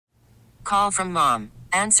call from mom.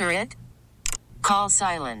 Answer it. Call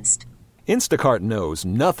silenced. Instacart knows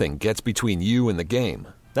nothing gets between you and the game.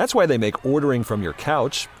 That's why they make ordering from your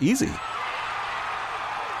couch easy.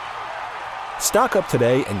 Stock up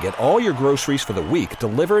today and get all your groceries for the week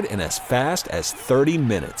delivered in as fast as 30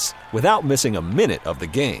 minutes without missing a minute of the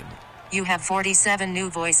game. You have 47 new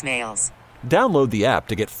voicemails. Download the app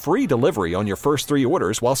to get free delivery on your first 3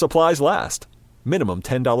 orders while supplies last. Minimum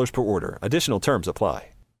 $10 per order. Additional terms apply.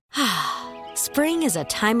 Spring is a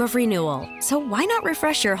time of renewal, so why not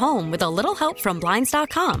refresh your home with a little help from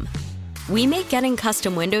Blinds.com? We make getting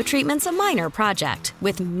custom window treatments a minor project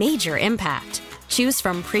with major impact. Choose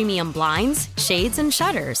from premium blinds, shades, and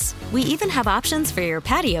shutters. We even have options for your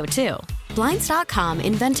patio, too. Blinds.com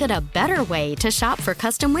invented a better way to shop for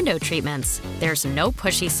custom window treatments. There's no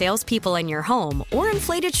pushy salespeople in your home or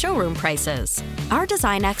inflated showroom prices. Our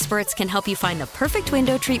design experts can help you find the perfect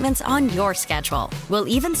window treatments on your schedule. We'll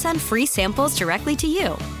even send free samples directly to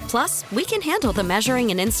you. Plus, we can handle the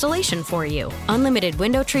measuring and installation for you. Unlimited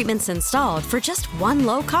window treatments installed for just one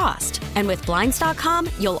low cost. And with Blinds.com,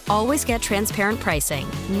 you'll always get transparent pricing.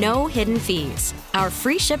 No hidden fees. Our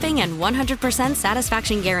free shipping and 100%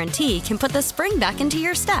 satisfaction guarantee can put the spring back into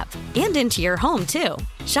your step and into your home, too.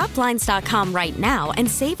 Shop Blinds.com right now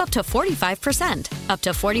and save up to 45%. Up to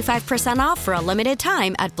 45% off for a limited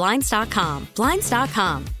time at Blinds.com.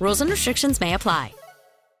 Blinds.com. Rules and restrictions may apply.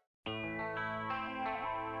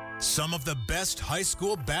 Some of the best high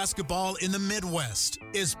school basketball in the Midwest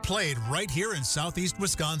is played right here in Southeast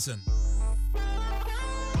Wisconsin.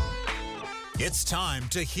 It's time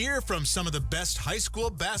to hear from some of the best high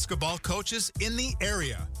school basketball coaches in the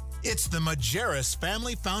area. It's the Majerus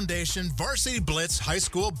Family Foundation Varsity Blitz High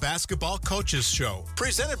School Basketball Coaches Show,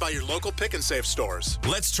 presented by your local Pick and Save stores.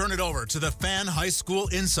 Let's turn it over to the Fan High School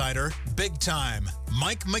insider, big time,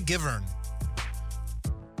 Mike McGivern.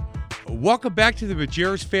 Welcome back to the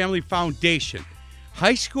Majerus Family Foundation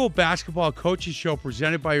High School Basketball Coaches Show,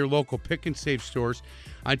 presented by your local Pick and Save stores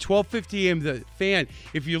on 1250 AM. The Fan.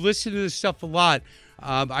 If you listen to this stuff a lot,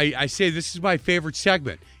 I say this is my favorite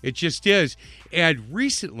segment. It just is. And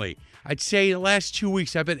recently, I'd say in the last 2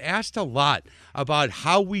 weeks, I've been asked a lot about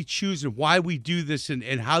how we choose and why we do this and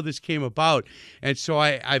how this came about. And so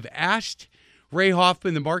I've asked Ray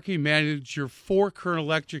Hoffman, the marketing manager for Kern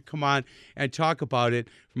Electric, come on and talk about it.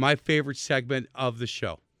 My favorite segment of the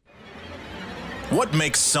show. What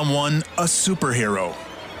makes someone a superhero?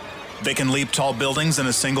 They can leap tall buildings in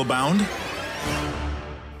a single bound?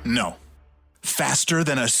 No. Faster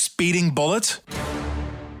than a speeding bullet?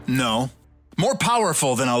 No. More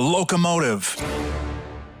powerful than a locomotive?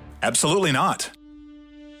 Absolutely not.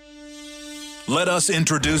 Let us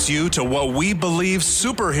introduce you to what we believe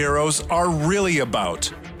superheroes are really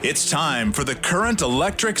about. It's time for the Current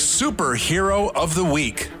Electric Superhero of the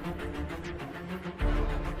Week.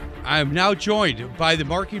 I am now joined by the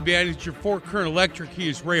marketing manager for Kern Electric. He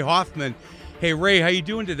is Ray Hoffman. Hey, Ray, how you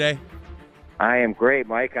doing today? I am great,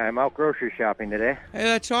 Mike. I'm out grocery shopping today. Hey,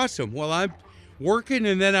 that's awesome. Well, I'm working,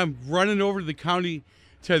 and then I'm running over to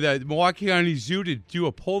the Milwaukee County Zoo to do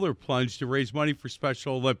a polar plunge to raise money for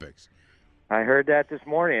Special Olympics. I heard that this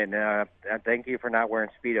morning. Thank you for not wearing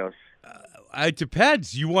Speedos. It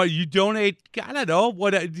depends. You donate? I don't know.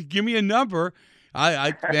 What? Give me a number.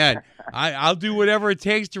 I'll do whatever it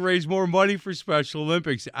takes to raise more money for Special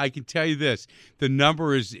Olympics. I can tell you this: the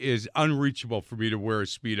number is unreachable for me to wear a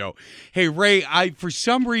Speedo. Hey, Ray, for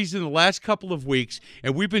some reason the last couple of weeks,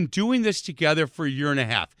 and we've been doing this together for a year and a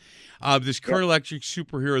half. This Kern Electric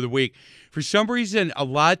Superhero of the Week. For some reason,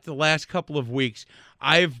 the last couple of weeks,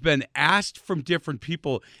 I've been asked from different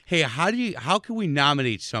people, hey, how can we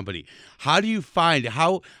nominate somebody? How do you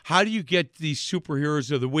get these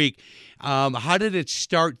superheroes of the week? How did it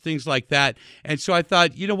start? Things like that. And so I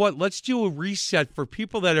thought, you know what? Let's do a reset for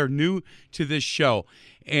people that are new to this show.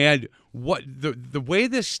 And what the way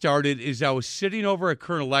this started is I was sitting over at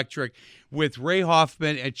Kern Electric with Ray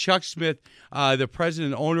Hoffman and Chuck Smith, the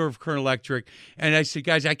president and owner of Kern Electric. And I said,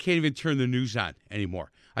 guys, I can't even turn the news on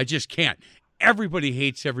anymore. I just can't. Everybody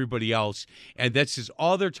hates everybody else, and this is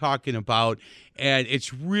all they're talking about. And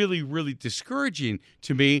it's really, really discouraging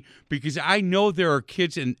to me because I know there are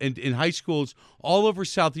kids in high schools all over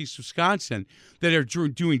Southeast Wisconsin that are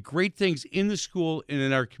doing great things in the school and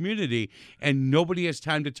in our community, and nobody has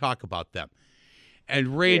time to talk about them.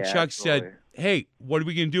 And Ray and Chuck said, hey, what are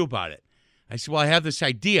we going to do about it? I said, well, I have this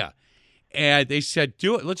idea. And they said,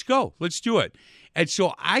 do it. Let's go. Let's do it. And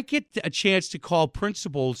so I get a chance to call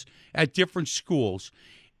principals at different schools.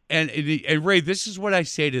 And Ray, this is what I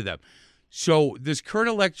say to them. So this Kern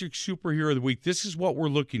Electric Superhero of the Week, this is what we're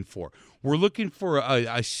looking for. We're looking for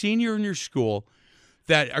a senior in your school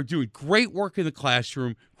that are doing great work in the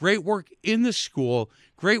classroom, great work in the school,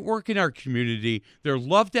 great work in our community. They're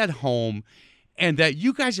loved at home, and that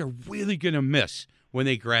you guys are really going to miss when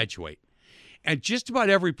they graduate. And just about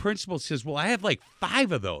every principal says, well, I have like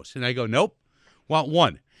 5 of those. And I go, nope, want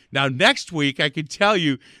 1. Now, next week, I can tell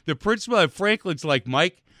you the principal at Franklin's like,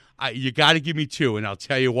 Mike, you got to give me 2, and I'll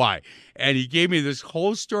tell you why. And he gave me this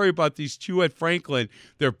whole story about these 2 at Franklin.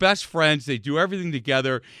 They're best friends. They do everything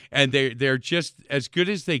together, and they're just as good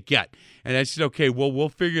as they get. And I said, okay, well, we'll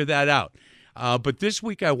figure that out. But this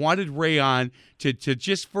week, I wanted Ray on to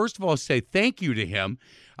just, first of all, say thank you to him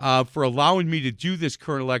for allowing me to do this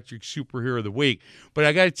Current Electric Superhero of the Week. But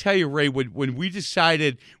I got to tell you, Ray, when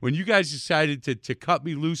you guys decided to cut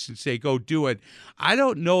me loose and say, go do it, I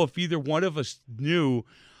don't know if either one of us knew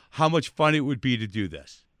how much fun it would be to do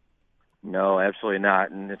this. No, absolutely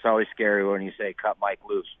not. And it's always scary when you say cut Mike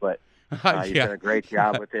loose, but you've done a great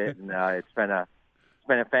job with it, and it's been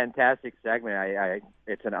a fantastic segment.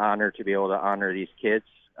 It's an honor to be able to honor these kids,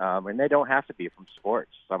 and they don't have to be from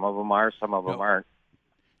sports. Some of them are, some of them aren't.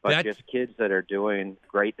 But just kids that are doing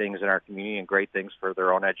great things in our community and great things for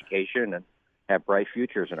their own education and have bright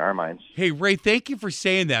futures in our minds. Hey, Ray, thank you for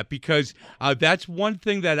saying that, because that's one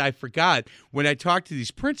thing that I forgot when I talk to these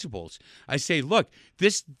principals. I say, look,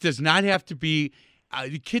 this does not have to be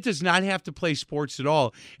the kid does not have to play sports at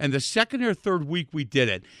all. And the second or third week we did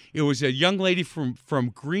it, it was a young lady from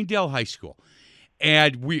Greendale High School.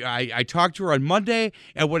 And I talked to her on Monday,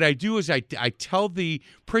 and what I do is I tell the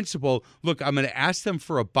principal, look, I'm going to ask them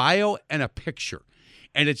for a bio and a picture.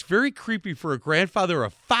 And it's very creepy for a grandfather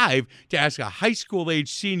of 5 to ask a high school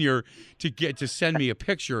age senior to send me a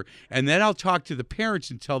picture. And then I'll talk to the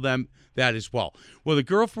parents and tell them that as well. Well, the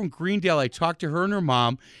girl from Greendale, I talked to her and her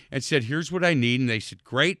mom and said, here's what I need. And they said,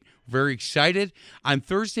 great, very excited. On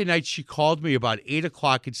Thursday night, she called me about 8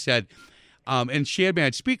 o'clock and said, and she had me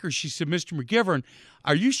on speaker. She said, Mr. McGivern,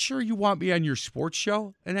 are you sure you want me on your sports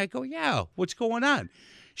show? And I go, yeah, what's going on?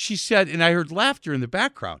 She said, and I heard laughter in the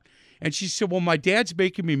background. And she said, well, my dad's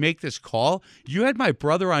making me make this call. You had my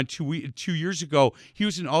brother on 2 years ago. He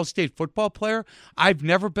was an all-state football player. I've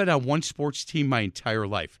never been on one sports team my entire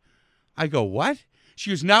life. I go, what? She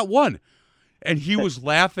goes, not one. And he was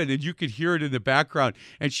laughing, and you could hear it in the background.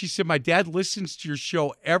 And she said, my dad listens to your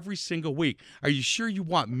show every single week. Are you sure you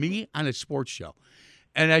want me on a sports show?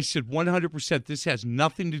 And I said, 100%, this has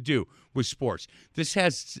nothing to do with sports. This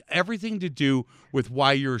has everything to do with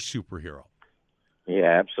why you're a superhero.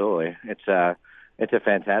 Yeah, absolutely. It's a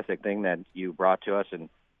fantastic thing that you brought to us, and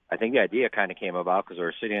I think the idea kind of came about because we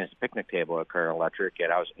were sitting at a picnic table at Current Electric,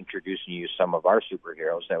 and I was introducing you some of our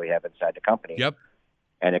superheroes that we have inside the company. Yep.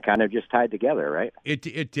 And it kind of just tied together, right? It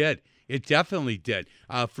did. It definitely did,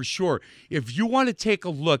 for sure. If you want to take a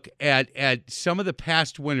look at some of the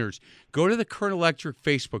past winners, go to the Current Electric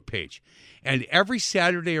Facebook page. And every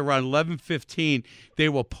Saturday around 11:15, they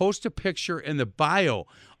will post a picture in the bio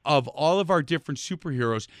of all of our different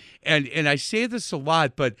superheroes. And I say this a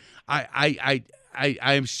lot, but I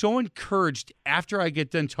am so encouraged after I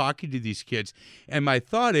get done talking to these kids. And my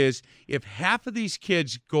thought is, if half of these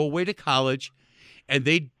kids go away to college and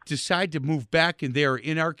they decide to move back and they're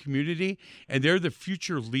in our community and they're the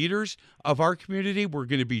future leaders of our community, we're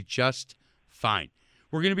going to be just fine.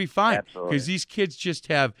 We're going to be fine because these kids just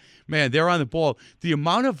have, man, they're on the ball. The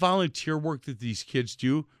amount of volunteer work that these kids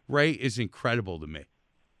do, Ray, is incredible to me.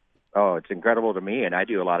 Oh, it's incredible to me, and I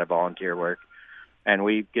do a lot of volunteer work. And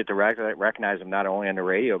we get to recognize them not only on the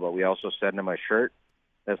radio, but we also send them a shirt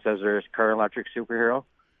that says there's Current Electric Superhero.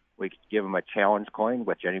 We give them a challenge coin,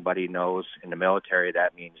 which anybody knows in the military,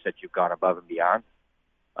 that means that you've gone above and beyond.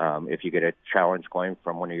 If you get a challenge coin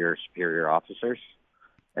from one of your superior officers,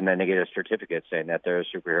 and then they get a certificate saying that they're a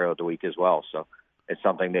superhero of the week as well. So it's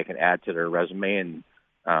something they can add to their resume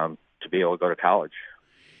and to be able to go to college.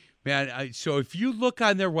 Man, so if you look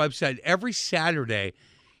on their website every Saturday,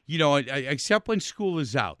 you know, except when school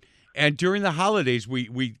is out, and during the holidays, we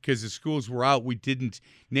because the schools were out, we didn't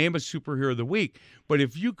name a superhero of the week. But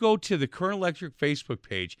if you go to the Current Electric Facebook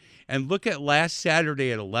page and look at last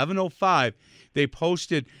Saturday at 11:05, they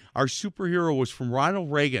posted our superhero was from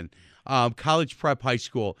Ronald Reagan College Prep High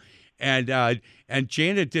School. And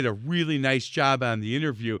Jana did a really nice job on the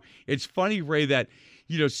interview. It's funny, Ray, that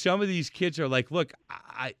you know, some of these kids are like, look,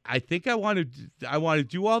 I think I want to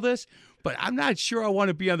do all this, but I'm not sure I want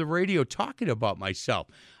to be on the radio talking about myself.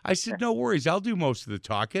 I said, no worries. I'll do most of the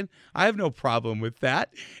talking. I have no problem with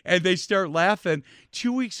that. And they start laughing.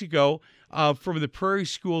 2 weeks ago, from the Prairie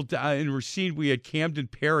School in Racine, we had Camden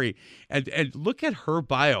Perry, and look at her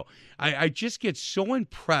bio. I just get so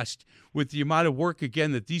impressed with the amount of work,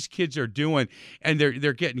 again, that these kids are doing, and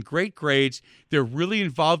they're getting great grades. They're really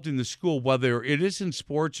involved in the school, whether it is in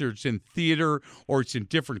sports or it's in theater or it's in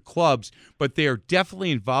different clubs, but they are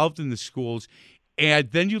definitely involved in the schools.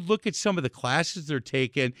 And then you look at some of the classes they're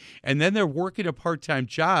taking, and then they're working a part-time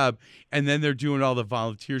job, and then they're doing all the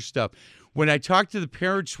volunteer stuff. When I talk to the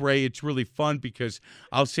parents, Ray, it's really fun because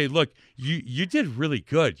I'll say, look, you did really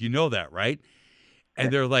good. You know that, right?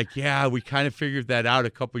 And they're like, yeah, we kind of figured that out a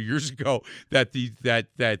couple of years ago, that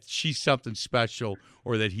that she's something special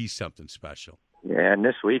or that he's something special. Yeah, and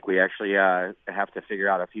this week we actually have to figure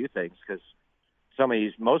out a few things because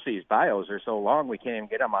most of these bios are so long we can't even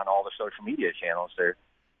get them on all the social media channels.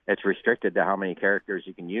 It's restricted to how many characters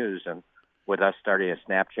you can use. And with us starting a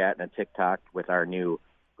Snapchat and a TikTok with our new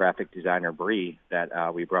graphic designer Bree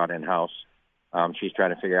that we brought in house, she's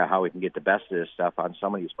trying to figure out how we can get the best of this stuff on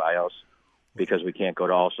some of these bios, because we can't go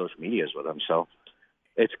to all social medias with them. So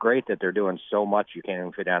it's great that they're doing so much you can't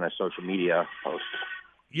even fit down a social media post.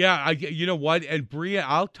 Yeah, you know what? And Bree,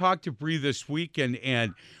 I'll talk to Bree this week,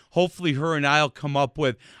 and hopefully her and I'll come up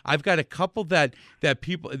with. I've got a couple that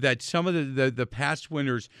some of the past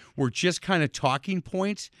winners were just kind of talking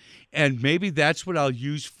points, and maybe that's what I'll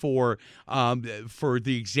use for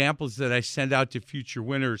the examples that I send out to future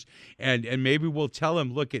winners, and maybe we'll tell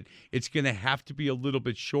them, look, it's going to have to be a little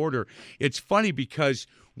bit shorter. It's funny because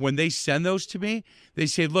when they send those to me, they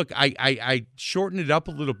say, look, I shorten it up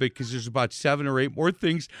a little bit because there's about 7 or 8 more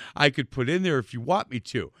things I could put in there if you want me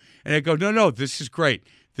to. And I go, no, this is great.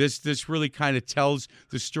 This really kind of tells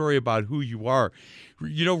the story about who you are.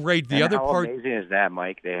 You know, Ray, the other part. How amazing is that,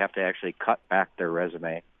 Mike? They have to actually cut back their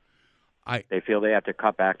resume. They feel they have to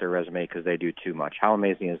cut back their resume because they do too much. How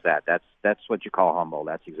amazing is that? That's what you call humble.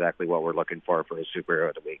 That's exactly what we're looking for a superhero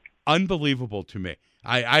of the week. Unbelievable to me.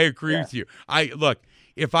 I agree with you. Look,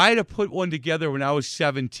 if I had to put one together when I was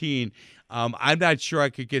 17, I'm not sure I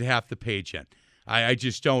could get half the page in. I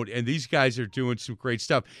just don't. And these guys are doing some great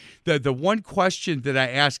stuff. The one question that I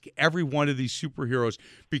ask every one of these superheroes,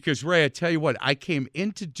 because, Ray, I tell you what, I came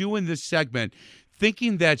into doing this segment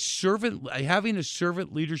thinking that having a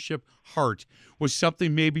servant leadership heart was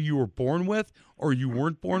something maybe you were born with or you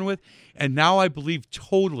weren't born with. And now I believe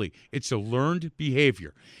totally it's a learned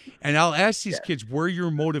behavior. And I'll ask these kids where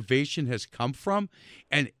your motivation has come from,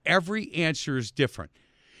 and every answer is different.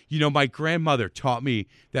 You know, my grandmother taught me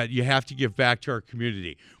that you have to give back to our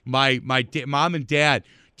community. My mom and dad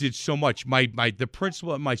did so much. The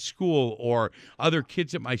principal at my school or other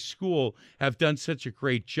kids at my school have done such a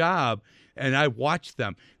great job, and I watch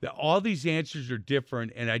them. All these answers are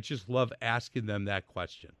different, and I just love asking them that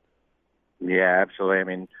question. Yeah, absolutely. I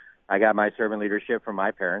mean, I got my servant leadership from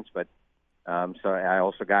my parents, but so I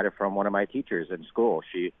also got it from one of my teachers in school.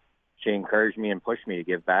 She encouraged me and pushed me to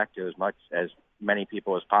give back to as many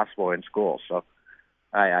people as possible in school. So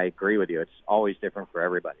I agree with you. It's always different for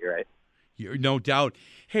everybody, right? No doubt.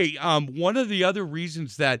 Hey, one of the other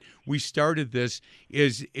reasons that we started this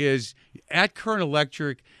is at Current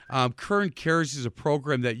Electric. Current Cares is a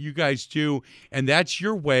program that you guys do, and that's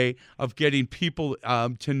your way of getting people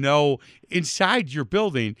to know inside your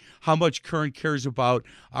building how much Current cares about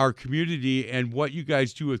our community, and what you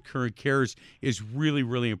guys do with Current Cares is really,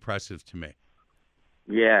 really impressive to me.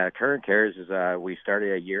 Yeah, Current Cares is we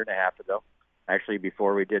started a year and a half ago. Actually,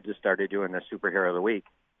 before we started doing the Superhero of the Week.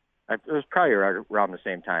 It was probably around the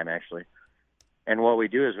same time, actually. And what we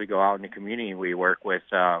do is we go out in the community and we work with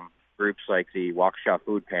groups like the Waukesha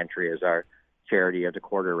Food Pantry as our charity of the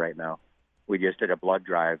quarter right now. We just did a blood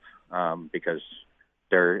drive because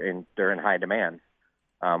they're in high demand.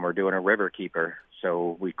 We're doing a river keeper,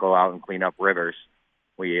 so we go out and clean up rivers.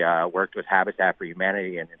 We worked with Habitat for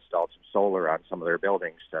Humanity and installed some solar on some of their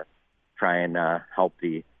buildings to try and help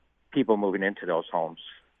the people moving into those homes.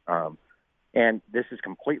 And this is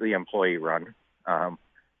completely employee-run.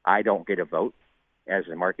 I don't get a vote as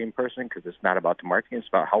a marketing person because it's not about the marketing. It's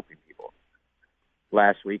about helping people.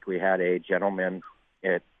 Last week we had a gentleman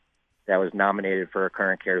that was nominated for a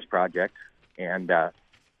Current Cares project, and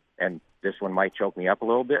this one might choke me up a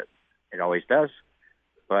little bit. It always does.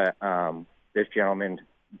 But this gentleman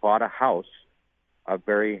bought a house, a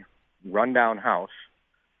very rundown house,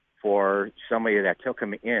 for somebody that took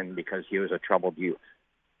him in because he was a troubled youth.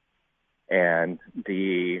 And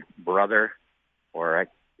the brother, or I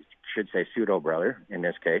should say pseudo-brother in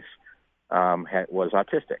this case, was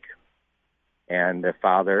autistic. And the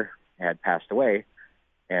father had passed away,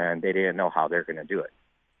 and they didn't know how they're going to do it.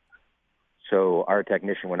 So our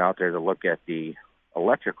technician went out there to look at the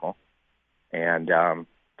electrical and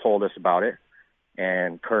told us about it,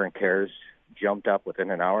 and Current Cares jumped up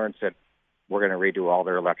within an hour and said, we're going to redo all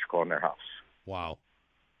their electrical in their house. Wow.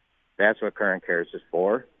 That's what Current Cares is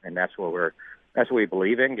for, and that's what we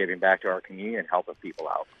believe in, giving back to our community and helping people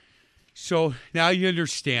out. So now you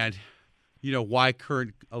understand, why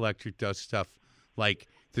Current Electric does stuff like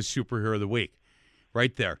the Superhero of the Week.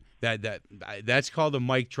 Right there. That's called a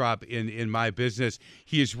mic drop in my business.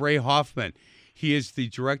 He is Ray Hoffman. He is the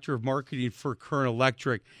director of marketing for Current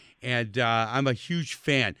Electric, and I'm a huge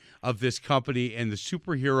fan of this company and the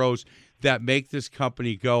superheroes that make this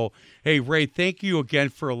company go. Hey, Ray, thank you again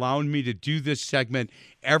for allowing me to do this segment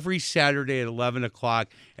every Saturday at 11 o'clock,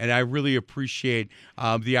 and I really appreciate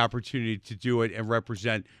the opportunity to do it and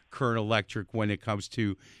represent Current Electric when it comes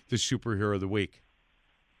to the Superhero of the Week.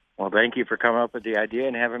 Well, thank you for coming up with the idea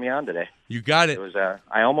and having me on today. You got it. It was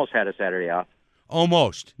I almost had a Saturday off.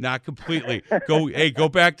 Almost, not completely. Go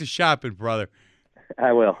back to shopping, brother.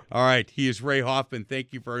 I will. All right. He is Ray Hoffman.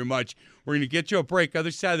 Thank you very much. We're going to get you a break.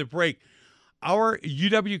 Other side of the break, our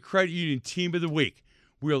UW Credit Union Team of the Week.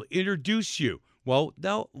 We'll introduce you. Well,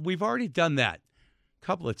 no, we've already done that a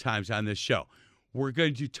couple of times on this show. We're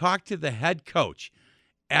going to talk to the head coach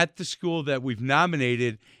at the school that we've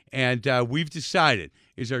nominated and we've decided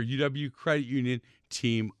is our UW Credit Union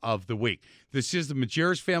Team of the Week. This is the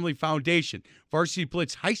Majerus Family Foundation Varsity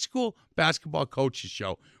Blitz High School Basketball Coaches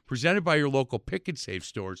Show, presented by your local Pick and Save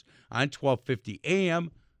stores on 1250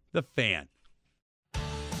 AM, The Fan.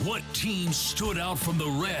 What team stood out from the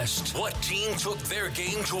rest? What team took their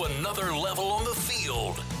game to another level on the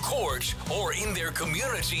field, court, or in their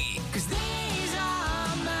community? 'Cause these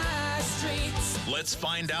are my streets. Let's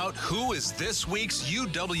find out who is this week's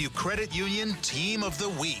UW Credit Union Team of the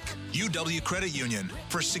Week. UW Credit Union,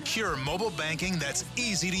 for secure mobile banking that's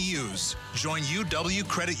easy to use. Join UW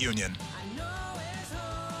Credit Union.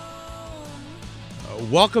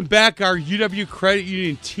 Welcome back, our UW Credit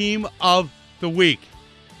Union Team of the Week.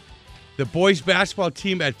 The boys basketball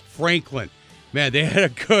team at Franklin. Man, they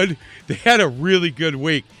had a really good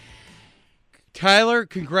week. Tyler,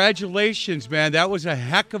 congratulations, man. That was a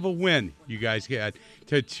heck of a win you guys had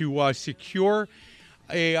to secure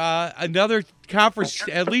another conference,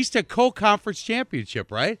 at least a co-conference championship,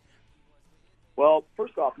 right? Well,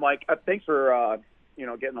 first off, Mike, thanks for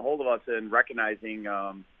getting a hold of us and recognizing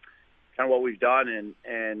kind of what we've done,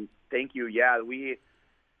 and thank you. Yeah, we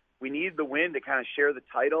needed the win to kind of share the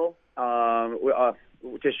title, in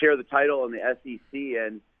the SEC,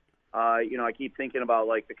 and I keep thinking about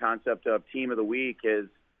like the concept of Team of the Week is,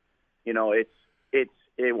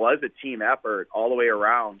 it was a team effort all the way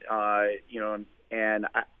around, and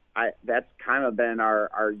I that's kind of been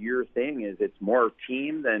our year thing is it's more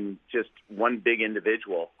team than just one big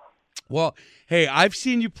individual. Well, hey, I've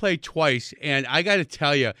seen you play twice, and I got to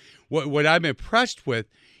tell you, what I'm impressed with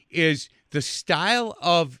is the style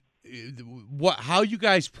of how you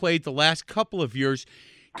guys played the last couple of years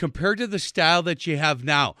compared to the style that you have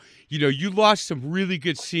now. You lost some really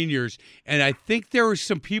good seniors, and I think there were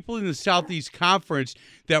some people in the Southeast Conference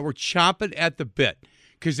that were chomping at the bit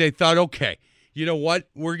because they thought, okay, you know what?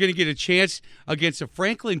 We're going to get a chance against a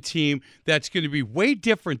Franklin team that's going to be way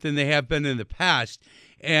different than they have been in the past.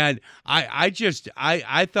 And I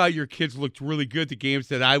thought your kids looked really good the games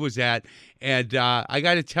that I was at. And I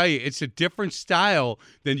got to tell you, it's a different style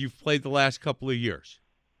than you've played the last couple of years.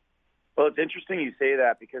 Well, it's interesting you say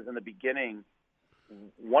that because in the beginning,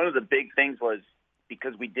 one of the big things was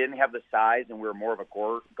because we didn't have the size and we were more of a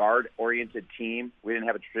guard-oriented team. We didn't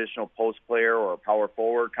have a traditional post player or a power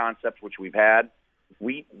forward concept, which we've had.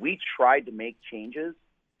 We tried to make changes,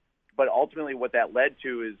 but ultimately what that led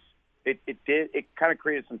to is it kind of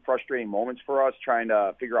created some frustrating moments for us trying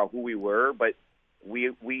to figure out who we were. But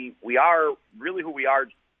we are really who we are.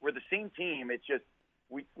 We're the same team. It's just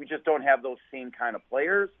we just don't have those same kind of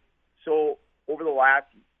players. So over the last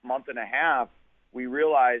month and a half, we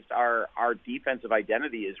realized our defensive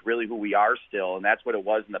identity is really who we are still, and that's what it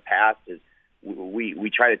was in the past. Is we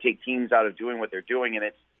try to take teams out of doing what they're doing,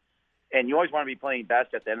 and you always want to be playing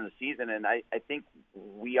best at the end of the season. And I think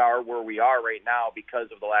we are where we are right now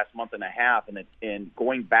because of the last month and a half, and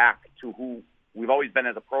going back to who we've always been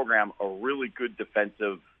as a program, a really good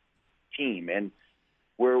defensive team, and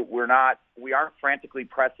we aren't frantically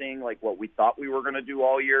pressing like what we thought we were going to do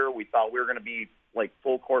all year. We thought we were going to be like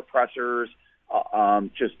full court pressers.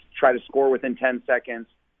 Just try to score within 10 seconds.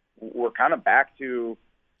 We're kind of back to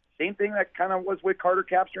same thing that kind of was with Carter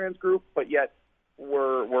Capstrand's group, but yet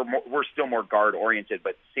we're still more guard oriented,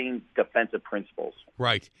 but same defensive principles.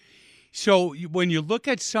 Right. So when you look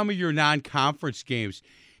at some of your non-conference games,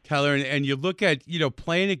 Tyler, and you look at,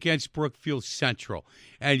 playing against Brookfield Central,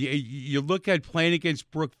 and you look at playing against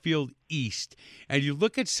Brookfield East, and you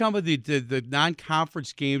look at some of the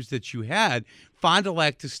non-conference games that you had, Fond du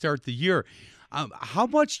Lac to start the year. How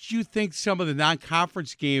much do you think some of the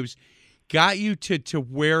non-conference games got you to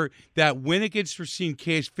where that win against Racine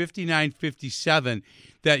Case 59-57,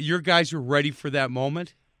 that your guys were ready for that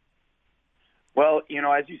moment? Well,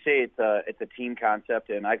 as you say, it's a team concept,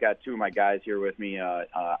 and I got two of my guys here with me,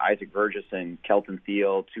 Isaac Burgess and Kelton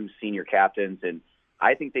Thiel, two senior captains, and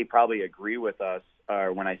I think they probably agree with us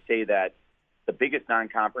when I say that the biggest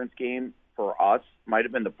non-conference game for us might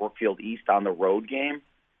have been the Brookfield East on the road game,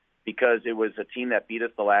 because it was a team that beat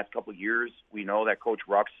us the last couple of years. We know that Coach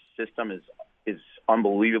Ruck's system is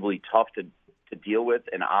unbelievably tough to deal with,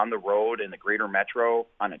 and on the road in the Greater Metro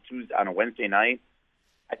on a Wednesday night.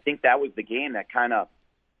 I think that was the game that kind of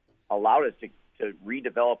allowed us to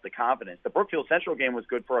redevelop the confidence. The Brookfield Central game was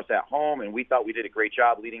good for us at home, and we thought we did a great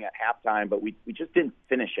job leading at halftime, but we just didn't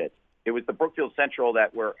finish it. It was the Brookfield Central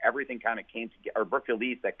where everything kind of came together, or Brookfield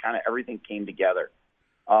East, that kind of everything came together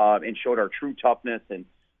and showed our true toughness and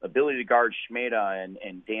ability to guard Schmeda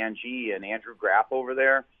and Dan G and Andrew Graff over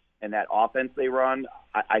there, and that offense they run.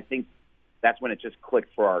 I think that's when it just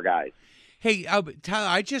clicked for our guys. Hey, Tyler,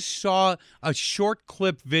 I just saw a short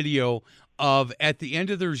clip video of at the end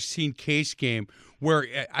of the Racine Case game where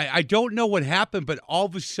I don't know what happened, but all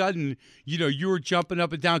of a sudden, you were jumping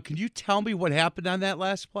up and down. Can you tell me what happened on that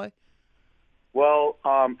last play? Well,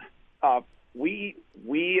 we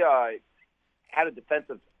had a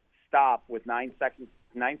defensive stop with 9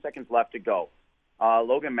 seconds left to go.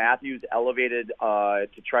 Logan Matthews elevated to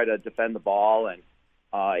try to defend the ball, and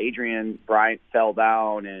Adrian Bryant fell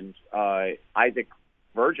down, and Isaac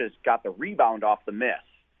Burgess got the rebound off the miss.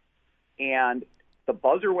 And the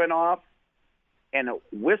buzzer went off, and a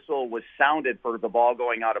whistle was sounded for the ball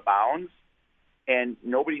going out of bounds, and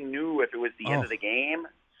nobody knew if it was the end of the game,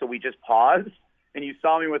 so we just paused. And you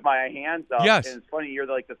saw me with my hands up. Yes. And it's funny, you're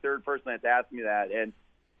like the third person that's asked me that. And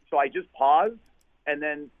so I just paused, and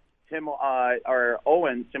then Tim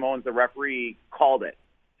Owens, the referee, called it.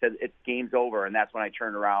 Said it's game's over, and that's when I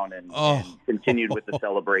turned around and continued with the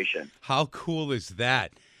celebration. How cool is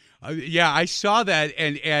that? Yeah, I saw that,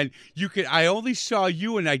 and you could. I only saw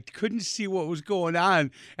you, and I couldn't see what was going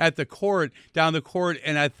on at the court, down the court,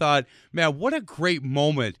 and I thought, man, what a great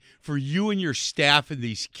moment for you and your staff and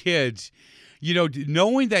these kids.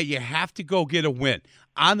 Knowing that you have to go get a win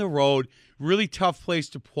on the road, really tough place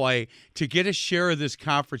to play, to get a share of this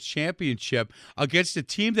conference championship against a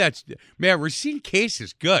team that's, Racine Case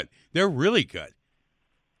is good. They're really good.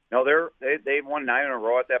 No, they've won 9 in a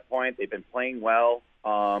row at that point. They've been playing well.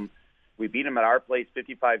 We beat them at our place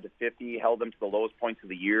 55-50, held them to the lowest points of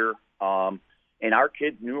the year. And our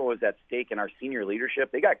kids knew what was at stake, and our senior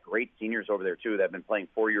leadership, they got great seniors over there, too, that have been playing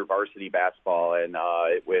 4-year varsity basketball and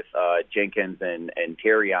with Jenkins and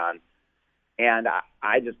Terry on. And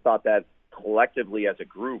I just thought that collectively as a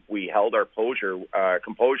group, we held our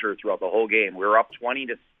composure throughout the whole game. We were up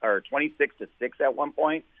 26-6 at one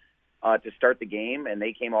point to start the game, and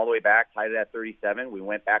they came all the way back, tied it at 37. We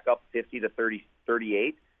went back up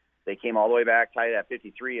 50-38. They came all the way back, tied it at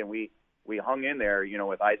 53, and we hung in there,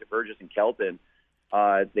 with Isaac Burgess and Kelton.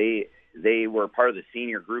 They were part of the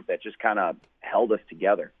senior group that just kind of held us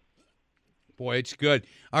together. Boy, it's good.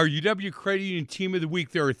 Our UW Credit Union Team of the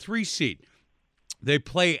Week, they're a 3-seed. They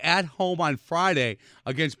play at home on Friday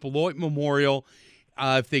against Beloit Memorial.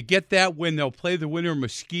 If they get that win, they'll play the winner,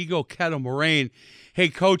 Muskego Kettle Moraine. Hey,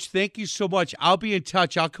 Coach, thank you so much. I'll be in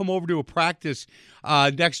touch. I'll come over to a practice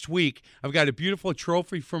next week. I've got a beautiful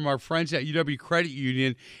trophy from our friends at UW Credit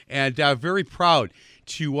Union, and very proud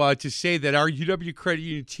to say that our UW Credit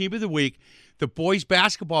Union Team of the Week, the boys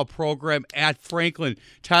basketball program at Franklin.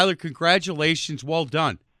 Tyler, congratulations. Well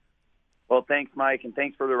done. Well, thanks, Mike, and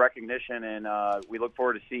thanks for the recognition, and we look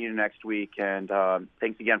forward to seeing you next week, and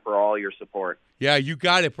thanks again for all your support. Yeah, you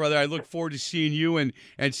got it, brother. I look forward to seeing you and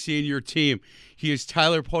seeing your team. He is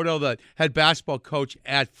Tyler Podell, the head basketball coach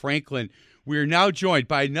at Franklin. We are now joined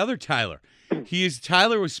by another Tyler. He is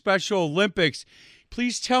Tyler with Special Olympics.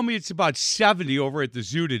 Please tell me it's about 70 over at the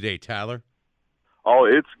zoo today, Tyler. Oh,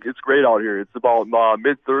 it's great out here. It's about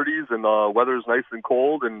mid-30s, and the weather's nice and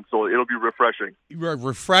cold, and so it'll be refreshing.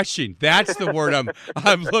 Refreshing. That's the word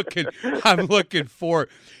I'm looking for.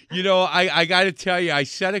 I got to tell you, I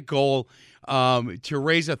set a goal to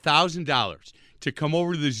raise $1,000 to come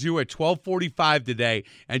over to the zoo at 12:45 today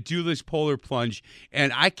and do this polar plunge,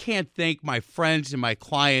 and I can't thank my friends and my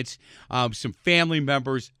clients, some family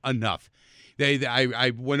members enough.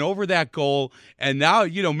 I went over that goal, and now,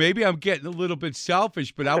 maybe I'm getting a little bit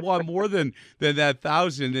selfish, but I want more than that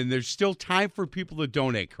 1,000, and there's still time for people to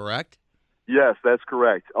donate, correct? Yes, that's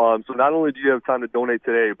correct. So not only do you have time to donate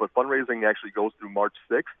today, but fundraising actually goes through March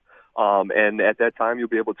 6th. And at that time, you'll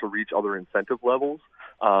be able to reach other incentive levels.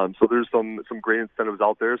 So there's some great incentives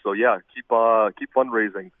out there. So yeah, keep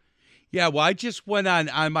fundraising. Yeah, well, I just went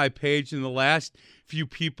on my page, and the last few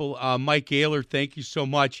people, Mike Gaylor, thank you so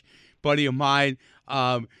much, buddy of mine.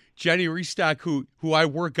 Jenny Restock, who I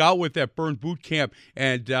work out with at Burn Boot Camp,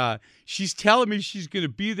 and she's telling me she's going to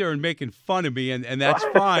be there and making fun of me, and that's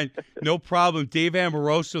fine. No problem. Dave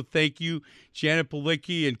Amoroso, thank you. Janet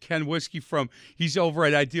Balicki and Ken Whiskey he's over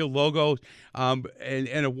at Ideal Logo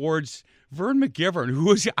and Awards. Vern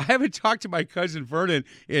McGivern, I haven't talked to my cousin Vernon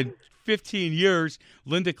in 15 years.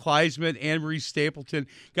 Linda Kleisman, Anne-Marie Stapleton.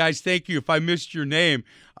 Guys, thank you. If I missed your name,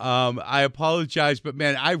 I apologize. But,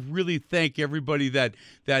 man, I really thank everybody that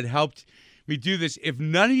helped me do this. If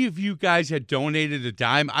none of you guys had donated a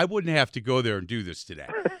dime, I wouldn't have to go there and do this today.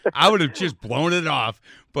 I would have just blown it off.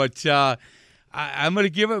 But I'm going to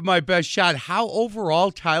give it my best shot.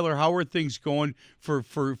 Overall, Tyler, how are things going for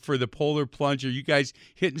the Polar Plunge? Are you guys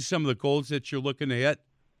hitting some of the goals that you're looking to hit?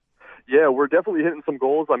 Yeah, we're definitely hitting some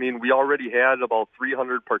goals. I mean, we already had about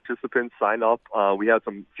 300 participants sign up. We had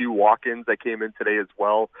some few walk-ins that came in today as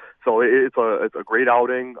well. So it's a great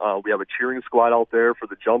outing. We have a cheering squad out there for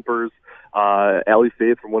the jumpers. Allie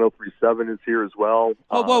Faith from 103.7 is here as well.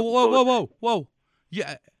 Whoa.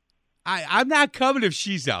 Yeah. I'm not coming if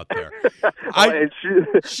she's out there.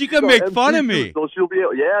 She can make fun of me. So she'll be,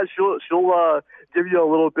 she'll give you a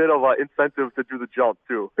little bit of an incentive to do the jump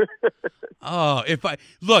too. Oh,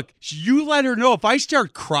 you let her know if I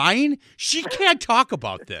start crying, she can't talk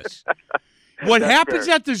about this. What happens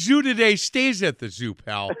at the zoo today stays at the zoo,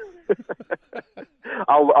 pal.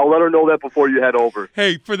 I'll let her know that before you head over.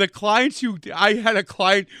 Hey, for the clients I had a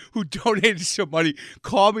client who donated some money,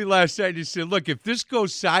 called me last night and said, look, if this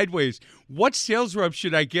goes sideways, what sales rep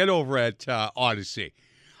should I get over at Odyssey?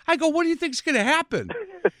 I go, what do you think's going to happen?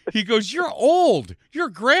 He goes, you're old. Your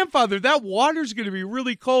grandfather, that water's going to be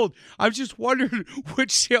really cold. I'm just wondering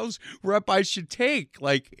which sales rep I should take,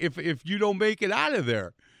 like, if you don't make it out of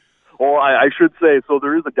there. Well, I should say, so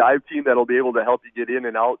there is a dive team that'll be able to help you get in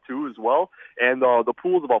and out, too, as well. And the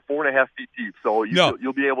pool's about 4.5 feet deep, so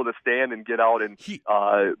you'll be able to stand and get out and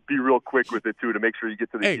be real quick with it, too, to make sure you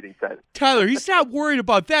get to the heating tent. Tyler, he's not worried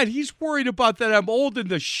about that. He's worried about that I'm old and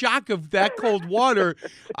the shock of that cold water.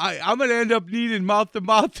 I'm going to end up needing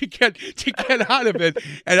mouth-to-mouth to get out of it.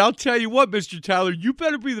 And I'll tell you what, Mr. Tyler, you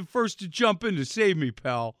better be the first to jump in to save me,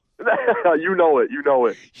 pal. You know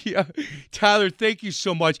it. Yeah. Tyler, thank you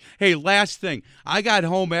so much. Hey, last thing. I got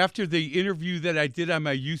home after the interview that I did on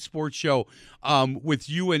my youth sports show with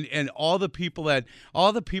you and all the people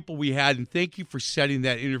we had, and thank you for setting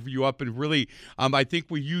that interview up. And really, I think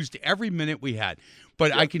we used every minute we had.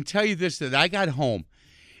 But I can tell you this, that I got home,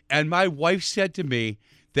 and my wife said to me,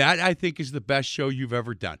 that I think is the best show you've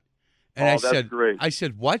ever done. And that's great. I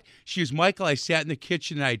said, what? She goes, Michael, I sat in the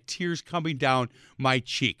kitchen and I had tears coming down my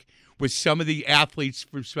cheek with some of the athletes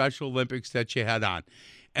from Special Olympics that you had on.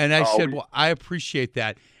 And I said, well, I appreciate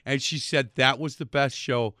that. And she said, that was the best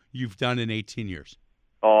show you've done in 18 years.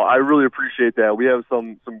 Oh, I really appreciate that. We have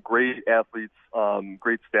some great athletes,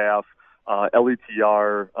 great staff,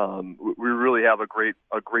 LETR. We really have a great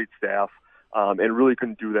staff. And really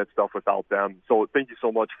couldn't do that stuff without them. So thank you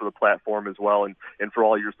so much for the platform as well, and for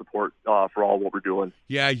all your support for all what we're doing.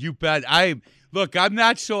 Yeah, you bet. I'm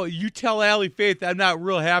not so. You tell Allie Faith I'm not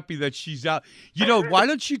real happy that she's out. Why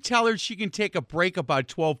don't you tell her she can take a break about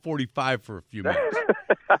 12:45 for a few minutes?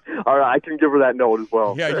 All right, I can give her that note as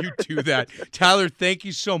well. Yeah, you do that. Tyler, thank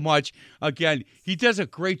you so much. Again, he does a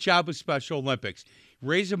great job with Special Olympics.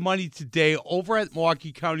 Raising money today over at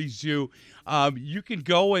Milwaukee County Zoo. You can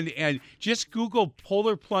go and just Google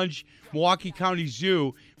Polar Plunge Milwaukee County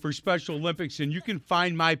Zoo for Special Olympics, and you can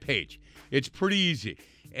find my page. It's pretty easy.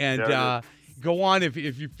 And go on if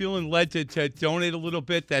you're feeling led to donate a little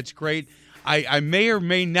bit. That's great. I may or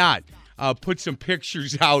may not put some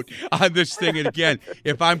pictures out on this thing. And again,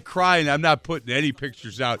 if I'm crying, I'm not putting any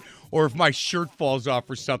pictures out. Or if my shirt falls off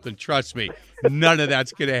or something, trust me, none of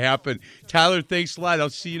that's going to happen. Tyler, thanks a lot. I'll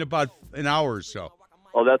see you in about an hour or so.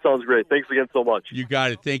 Oh, that sounds great. Thanks again so much. You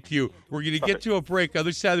got it. Thank you. We're going to get to a break.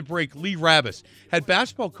 Other side of the break, Lee Rabbis, head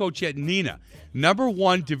basketball coach at Neenah,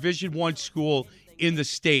 #1 Division I school in the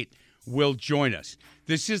state, will join us.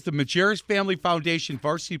 This is the Majerus Family Foundation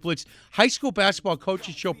Varsity Blitz High School Basketball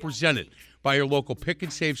Coaches Show, presented by your local Pick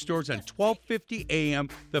and Save stores on 1250 AM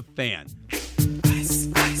The Fan. Ice,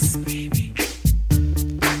 ice, baby.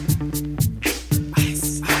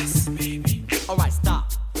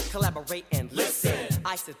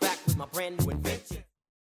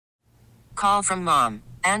 Call from mom.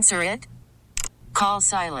 Answer it. Call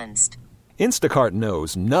silenced. Instacart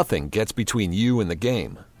knows nothing gets between you and the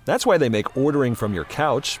game. That's why they make ordering from your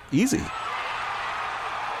couch easy.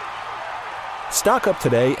 Stock up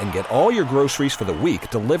today and get all your groceries for the week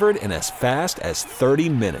delivered in as fast as 30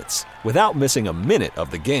 minutes without missing a minute of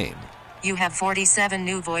the game. You have 47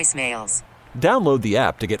 new voicemails. Download the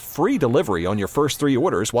app to get free delivery on your first 3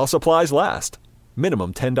 orders while supplies last.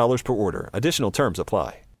 Minimum $10 per order. Additional terms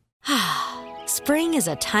apply. Spring is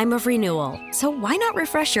a time of renewal, so why not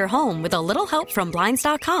refresh your home with a little help from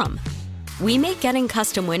Blinds.com? We make getting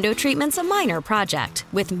custom window treatments a minor project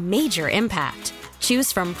with major impact.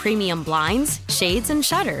 Choose from premium blinds, shades, and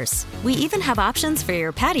shutters. We even have options for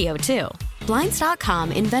your patio, too.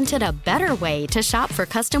 Blinds.com invented a better way to shop for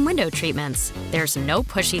custom window treatments. There's no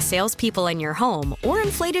pushy salespeople in your home or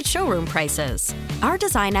inflated showroom prices. Our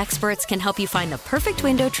design experts can help you find the perfect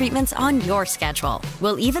window treatments on your schedule.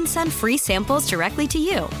 We'll even send free samples directly to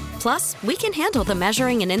you. Plus, we can handle the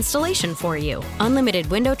measuring and installation for you. Unlimited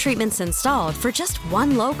window treatments installed for just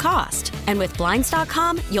one low cost. And with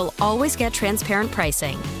Blinds.com, you'll always get transparent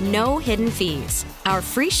pricing. No hidden fees. Our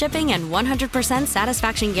free shipping and 100%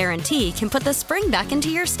 satisfaction guarantee can put the spring back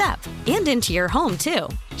into your step and into your home, too.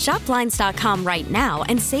 Shop Blinds.com right now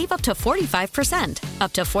and save up to 45%.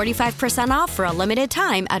 Up to 45% off for a limited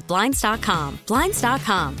time at Blinds.com.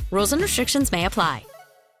 Blinds.com. Rules and restrictions may apply.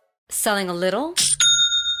 Selling a little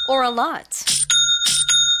or a lot?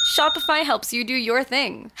 Shopify helps you do your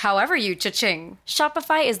thing, however you cha-ching.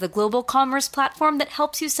 Shopify is the global commerce platform that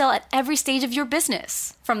helps you sell at every stage of your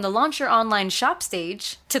business. From the launch your online shop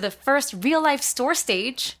stage, to the first real-life store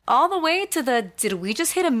stage, all the way to the did we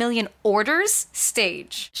just hit 1 million orders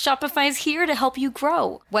stage. Shopify's here to help you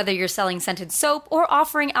grow. Whether you're selling scented soap or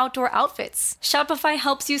offering outdoor outfits, Shopify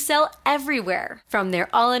helps you sell everywhere. From their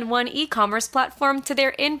all-in-one e-commerce platform to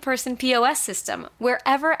their in-person POS system,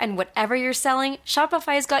 wherever and whatever you're selling,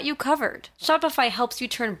 Shopify's got you covered. Shopify helps you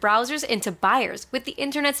turn browsers into buyers with the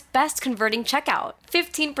internet's best converting checkout.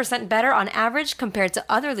 15% better on average compared to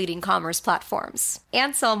other leading commerce platforms.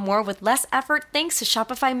 And sell more with less effort thanks to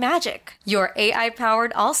Shopify Magic, your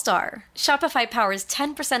AI-powered all-star. Shopify powers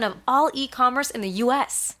 10% of all e-commerce in the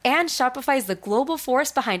U.S. And Shopify is the global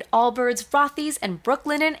force behind Allbirds, Rothy's, and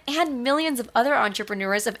Brooklinen, and millions of other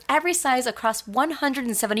entrepreneurs of every size across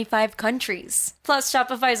 175 countries. Plus,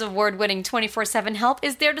 Shopify's award-winning 24/7 help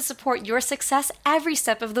is there to support your success every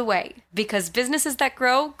step of the way. Because businesses that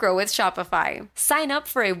grow, grow with Shopify. Sign up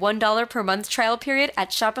for a $1 per month trial period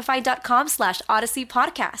at shopify.com/Odyssey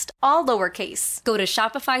Podcast, all lowercase. Go to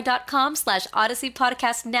shopify.com/Odyssey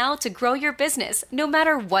Podcast now to grow your business, no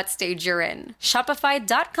matter what stage you're in.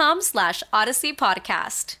 Shopify.com/Odyssey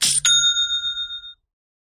Podcast.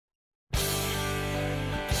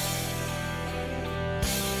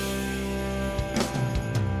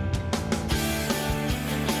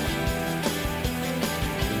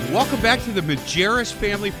 Welcome back to the Majerus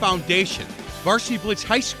Family Foundation, Varsity Blitz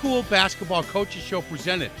High School Basketball Coaches Show,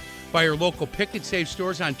 presented by your local Pick and Save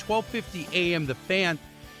stores on 1250 AM The Fan.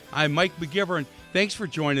 I'm Mike McGivern. Thanks for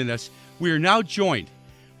joining us. We are now joined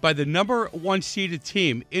by the number 1 seeded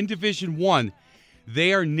team in Division I.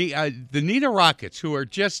 They are the Neenah Rockets, who are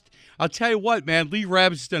just, I'll tell you what, man, Lee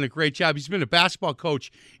Rabbs has done a great job. He's been a basketball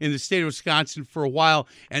coach in the state of Wisconsin for a while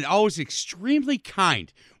and always extremely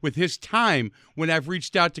kind with his time when I've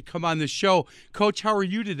reached out to come on the show. Coach, how are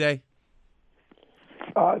you today?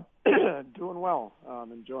 Doing well.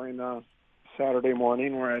 Enjoying Saturday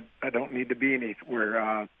morning where I don't need to be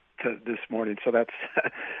anywhere this morning. So that's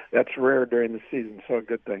that's rare during the season, so a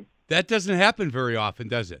good thing. That doesn't happen very often,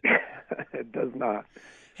 does it? It does not.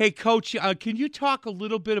 Hey, Coach, can you talk a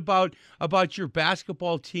little bit about your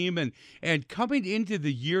basketball team and coming into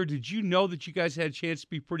the year? Did you know that you guys had a chance to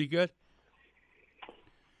be pretty good?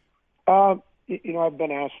 I've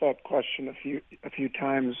been asked that question a few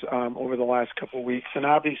times over the last couple of weeks, and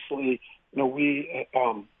obviously, we,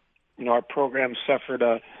 our program suffered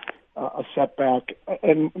a setback,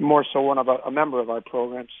 and more so a member of our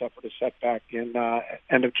program suffered a setback in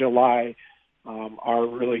end of July. Our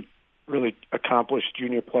really accomplished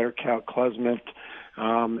junior player, Cal Klesmith,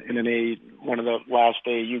 in one of the last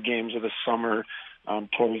AAU games of the summer,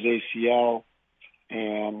 tore his ACL,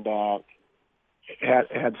 and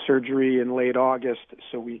had surgery in late August,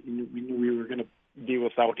 so we knew we were going to be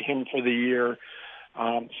without him for the year.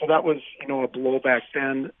 So that was, a blow back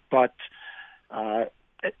then. But I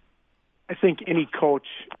think any coach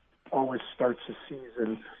always starts the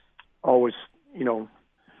season always,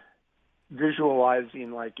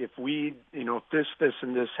 visualizing like if we, if this,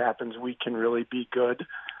 and this happens, we can really be good.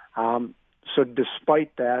 so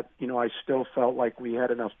despite that, I still felt like we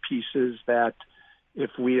had enough pieces that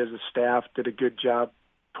if we as a staff did a good job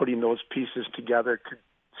putting those pieces together, could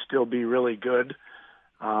still be really good.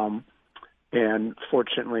 And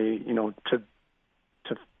fortunately, to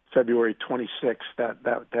February 26th,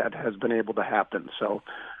 that has been able to happen. So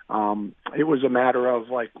it was a matter of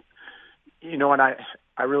and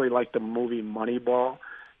I really like the movie Moneyball.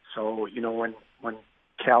 So, when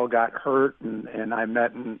Cal got hurt and I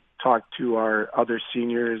met and talked to our other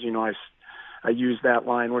seniors, I used that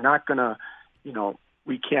line. We're not going to,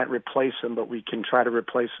 we can't replace him, but we can try to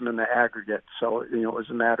replace him in the aggregate. So, it was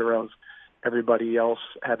a matter of everybody else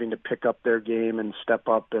having to pick up their game and step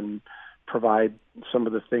up and provide some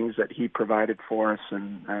of the things that he provided for us,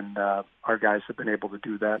 and our guys have been able to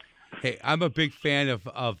do that. Hey, I'm a big fan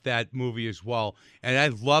of that movie as well, and I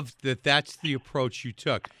love that that's the approach you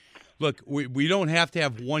took. Look, we don't have to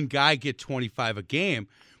have one guy get 25 a game,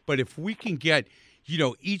 but if we can get,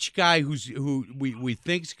 each guy who we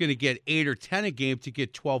think is going to get 8 or 10 a game to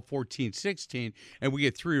get 12, 14, 16, and we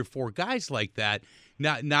get 3 or 4 guys like that,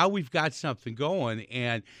 now we've got something going.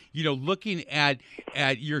 And, looking at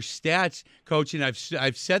your stats, Coach, and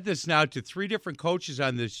I've said this now to 3 different coaches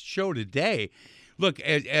on this show today. Look,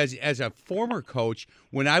 as a former coach,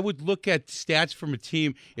 when I would look at stats from a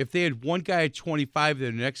team, if they had one guy at 25,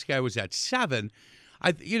 then the next guy was at 7,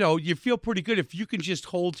 you feel pretty good. If you can just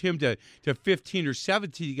hold him to 15 or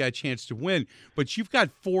 17, you got a chance to win. But you've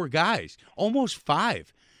got 4 guys, almost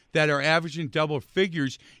 5, that are averaging double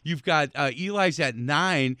figures. You've got Eli's at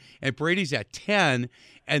 9 and Brady's at 10,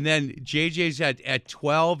 and then JJ's at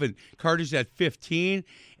 12 and Carter's at 15.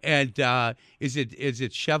 And is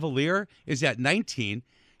it Chevalier is at 19?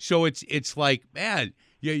 So it's like, man,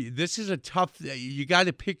 this is a tough. You got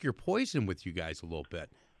to pick your poison with you guys a little bit.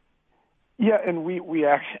 Yeah, and we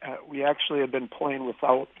actually have been playing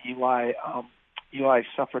without Eli. Eli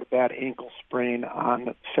suffered a bad ankle sprain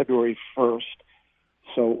on February 1st,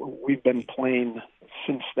 so we've been playing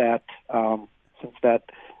since that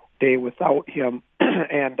day without him.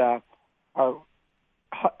 And our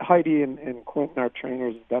Heidi and Quentin, our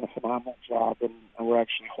trainers, have done a phenomenal job, and we're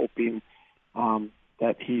actually hoping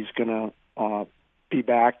that he's going to be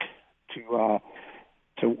back to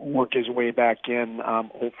work his way back in,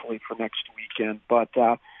 hopefully for next weekend. But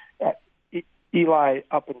Eli,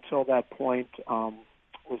 up until that point,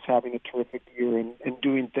 was having a terrific year and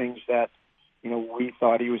doing things that we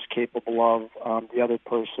thought he was capable of. The other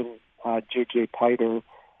person, J.J. Piter,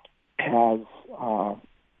 has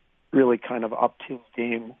really kind of upped his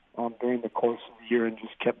game during the course of the year and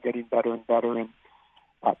just kept getting better and better. And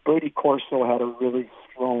Brady Corso had a really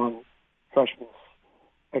strong freshman,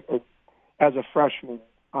 as a freshman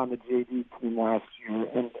on the JV team last year.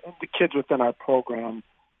 And the kids within our program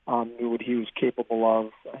knew what he was capable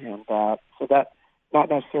of. And so that, not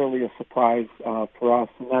necessarily a surprise for us.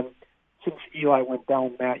 And then since Eli went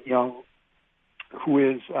down, Matt Young,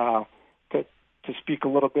 who is, to speak a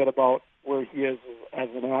little bit about where he is as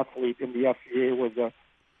an athlete in the FBA, was a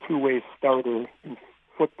two-way starter in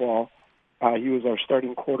football. He was our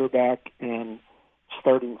starting quarterback and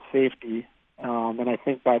starting safety, and I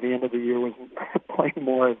think by the end of the year was playing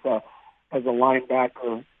more as a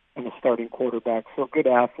linebacker and a starting quarterback. So a good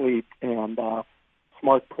athlete and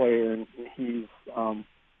smart player, and he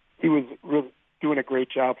was really doing a great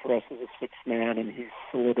job for us as a sixth man, and he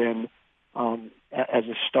slid in as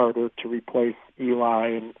a starter to replace Eli,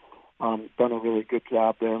 and done a really good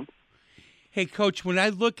job there. Hey, Coach, when I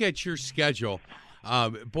look at your schedule,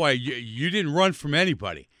 boy, you didn't run from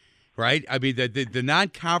anybody, right? I mean, the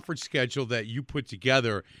non-conference schedule that you put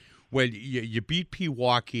together, when you beat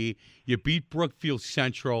Pewaukee, you beat Brookfield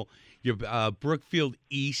Central, you Brookfield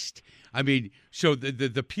East. I mean, so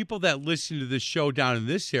the people that listen to this show down in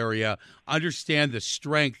this area understand the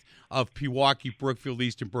strength of Pewaukee, Brookfield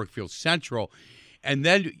East, and Brookfield Central. And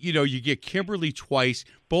then, you get Kimberly twice,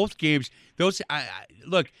 both games. Those,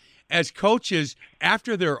 look, as coaches,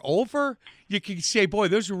 after they're over, you can say, boy,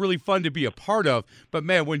 those are really fun to be a part of. But,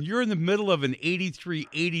 man, when you're in the middle of an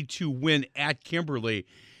 83-82 win at Kimberly,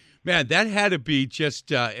 man, that had to be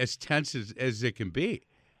just as tense as it can be.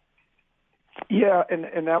 Yeah,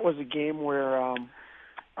 and that was a game where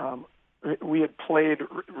we had played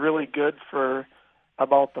really good for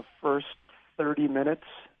about the first 30 minutes.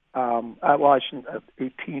 I shouldn't have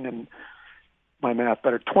 18 and my math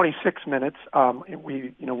better. 26 minutes.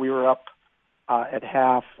 We were up at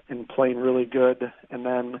half and playing really good, and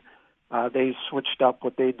then they switched up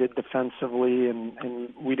what they did defensively,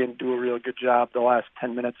 and we didn't do a real good job the last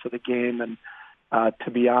 10 minutes of the game. And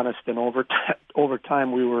to be honest, in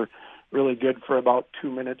overtime we were really good for about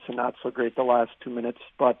 2 minutes and not so great the last 2 minutes.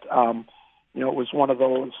 But it was one of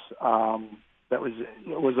those it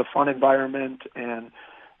was a fun environment, and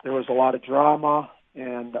there was a lot of drama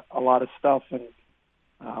and a lot of stuff. And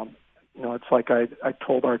it's like I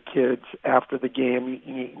told our kids after the game,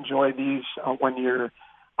 you enjoy these when you're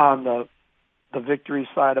on the victory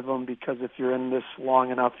side of them, because if you're in this long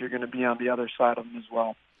enough, you're going to be on the other side of them as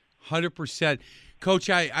well. 100%. Coach,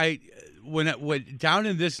 when down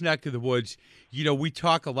in this neck of the woods, we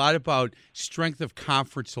talk a lot about strength of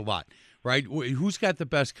conference a lot, right? Who's got the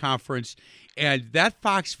best conference? And that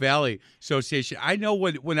Fox Valley Association, I know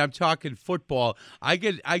when I'm talking football, I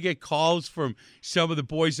get calls from some of the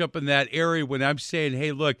boys up in that area when I'm saying,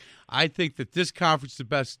 hey, look, I think that this conference is the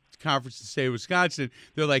best conference in the state of Wisconsin.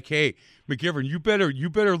 They're like, hey, McGivern, you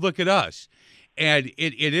better look at us. And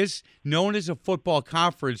it is known as a football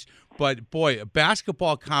conference, but boy, a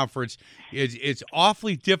basketball conference it's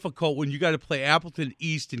awfully difficult when you got to play Appleton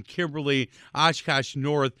East and Kimberly, Oshkosh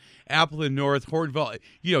North, Appleton North, Hortonville,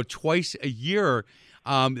 twice a year.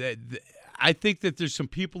 I think that there's some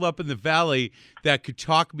people up in the valley that could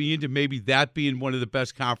talk me into maybe that being one of the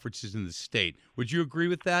best conferences in the state. Would you agree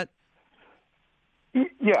with that?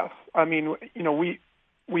 Yes. I mean,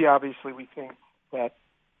 we obviously we think that,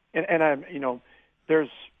 and I'm, there's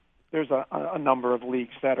a number of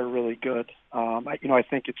leagues that are really good. I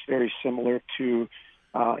think it's very similar to,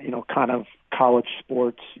 kind of college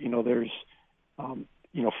sports. There's, 4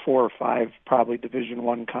 or 5 probably Division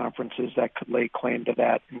I conferences that could lay claim to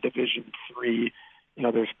that. In Division III,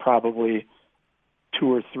 there's probably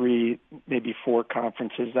 2 or 3, maybe 4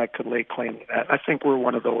 conferences that could lay claim to that. I think we're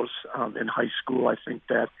one of those in high school. I think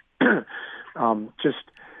that just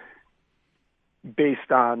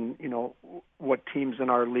based on, what teams in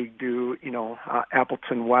our league do,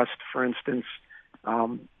 Appleton West, for instance,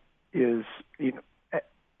 is,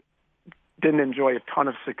 didn't enjoy a ton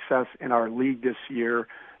of success in our league this year,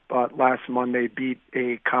 but last Monday beat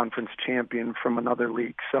a conference champion from another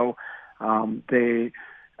league. So we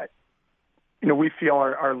feel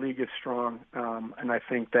our league is strong, and I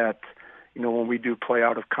think that, when we do play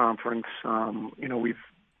out of conference, we've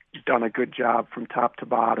done a good job from top to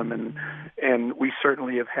bottom, and we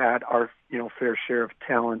certainly have had our fair share of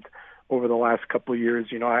talent over the last couple of years.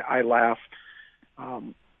 I laugh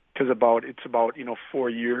because it's about 4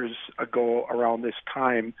 years ago around this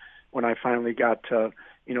time when I finally got to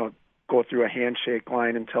go through a handshake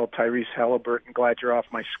line and tell Tyrese Halliburton, glad you're off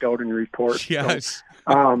my scouting report. Yes.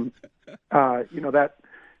 So, that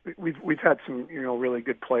we've had some really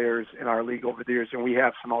good players in our league over the years, and we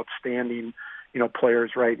have some outstanding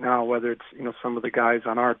players right now, whether it's, some of the guys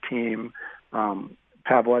on our team,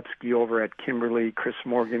 Pavletsky over at Kimberly, Chris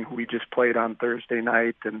Morgan, who we just played on Thursday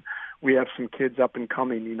night, and we have some kids up and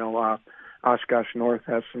coming. Oshkosh North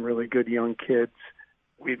has some really good young kids.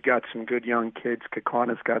 We've got some good young kids.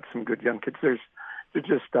 Kaukauna got some good young kids. There's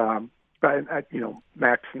just,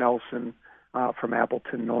 Max Nelson from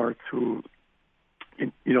Appleton North, who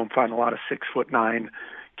you don't find a lot of 6'9"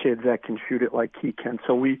 kids that can shoot it like he can.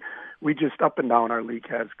 So we just up and down our league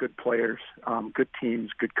has good players, good teams,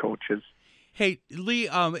 good coaches. Hey, Lee,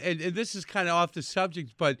 and this is kind of off the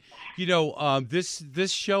subject, but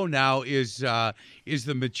this show now is the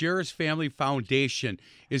Majerus Family Foundation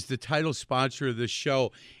is the title sponsor of this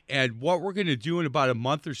show, and what we're going to do in about a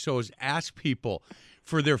month or so is ask people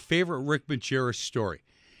for their favorite Rick Majerus story.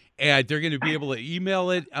 And they're going to be able to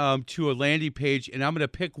email it to a landing page, and I'm going to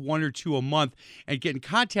pick 1 or 2 a month and get in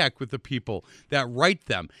contact with the people that write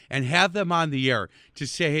them and have them on the air to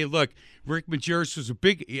say, hey, look, Rick Majerus was a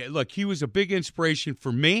big inspiration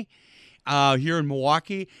for me here in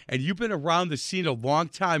Milwaukee, and you've been around the scene a long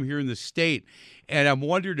time here in the state, and I'm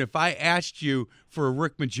wondering if I asked you for a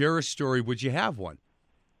Rick Majerus story, would you have one?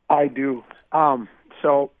 I do.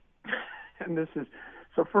 So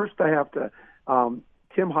first I have to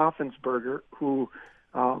Tim Hoffensberger, who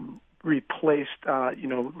replaced,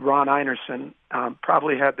 Ron Einerson,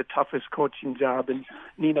 probably had the toughest coaching job in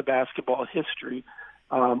Neenah basketball history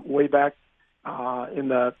way back in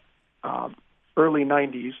the early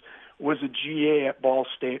 90s, was a GA at Ball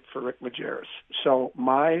State for Rick Majerus. So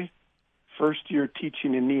my first year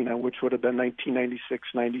teaching in Neenah, which would have been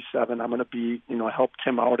 1996-97, I'm going to be, helped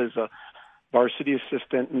him out as a varsity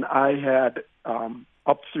assistant. And I had,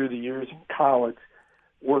 up through the years in college,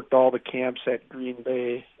 worked all the camps at Green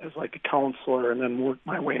Bay as like a counselor, and then worked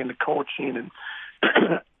my way into coaching. And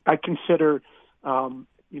I consider, I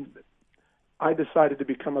decided to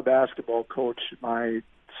become a basketball coach going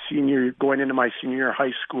into my senior year of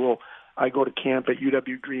high school. I go to camp at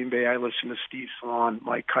UW Green Bay. I listen to Steve Sloan,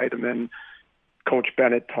 Mike Heidemann, Coach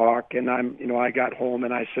Bennett talk, and I got home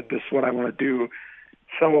and I said, this is what I want to do.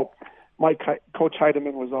 So Coach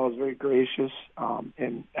Heidemann was always very gracious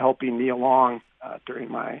in helping me along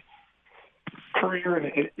during my career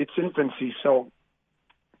in its infancy. So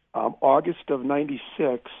August of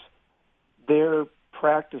 '96, they're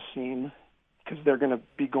practicing because they're going to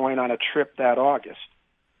be going on a trip that August.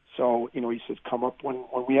 So, he says, come up when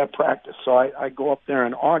we have practice. So I go up there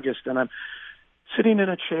in August, and I'm sitting in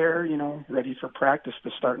a chair, ready for practice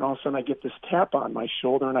to start. And all of a sudden I get this tap on my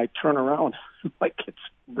shoulder, and I turn around like it's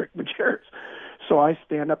Rick Majerus. So I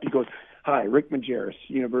stand up. He goes, "Hi, Rick Majerus,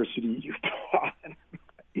 University of Utah." And,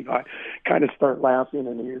 I kind of start laughing,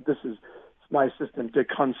 and this is my assistant, Dick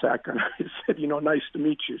Hunsacker, and I said, "Nice to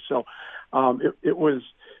meet you." So it was,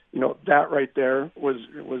 that right there was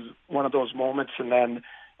one of those moments. And then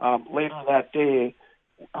later that day,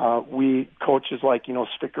 coaches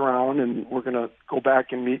stick around, and we're going to go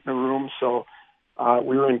back and meet in a room. So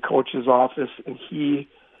we were in coach's office, and he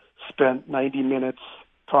spent 90 minutes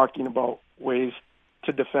talking about ways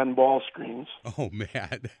to defend ball screens. Oh,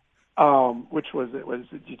 man. Which was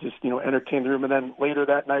just, entertain the room. And then later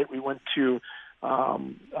that night, we went to,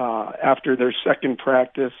 after their second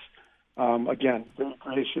practice, again, very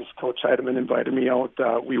gracious, Coach Heidemann invited me out.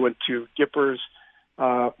 We went to Gipper's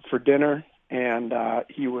for dinner, and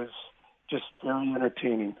he was just very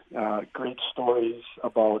entertaining. Great stories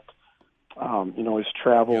about, his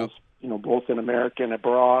travels, both in America and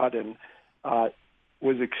abroad, and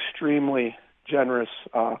was extremely generous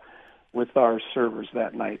with our servers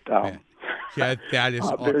that night. Yeah, that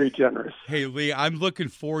is very generous. Hey, Lee, I'm looking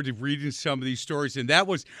forward to reading some of these stories. And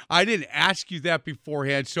I didn't ask you that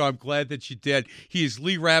beforehand, so I'm glad that you did. He is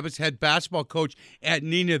Lee Ravitz, head basketball coach at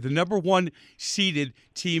Neenah, the number one seeded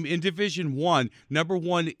team in Division I, number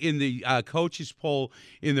one in the coaches poll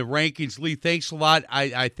in the rankings. Lee, thanks a lot.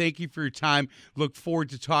 I thank you for your time. Look forward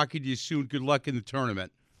to talking to you soon. Good luck in the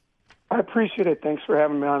tournament. I appreciate it. Thanks for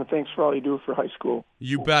having me on, and thanks for all you do for high school.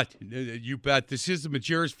 You bet. You bet. This is the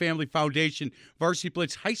Majerus Family Foundation Varsity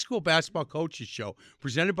Blitz High School Basketball Coaches Show,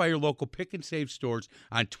 presented by your local Pick and Save stores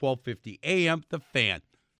on 1250 AM The Fan.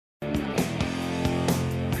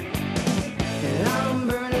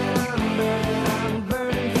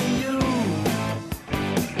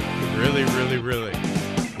 Really, really, really.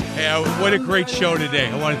 Hey, what a great show today.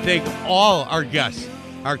 I want to thank all our guests,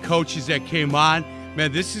 our coaches that came on.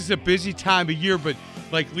 Man, this is a busy time of year, but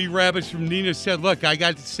like Lee Ravitz from Neenah said, look, I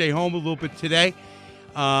got to stay home a little bit today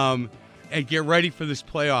and get ready for this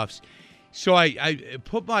playoffs. So I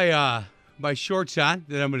put my shorts on,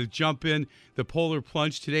 then I'm going to jump in the Polar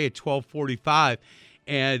Plunge today at 12:45,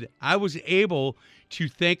 and I was able to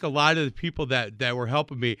thank a lot of the people that were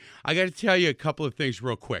helping me. I got to tell you a couple of things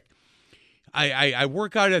real quick. I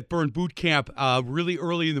work out at Burn Boot Camp really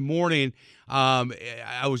early in the morning.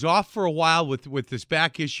 I was off for a while with this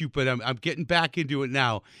back issue, but I'm getting back into it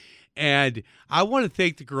now. And I want to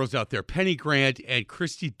thank the girls out there, Penny Grant and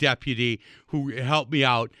Christy Deputy, who helped me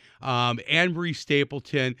out, Anne Marie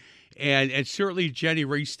Stapleton, and certainly Jenny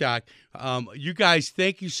Restock. You guys,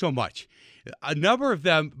 thank you so much. A number of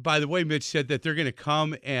them, by the way, Mitch, said that they're going to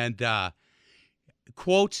come and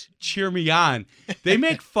quotes, cheer me on. They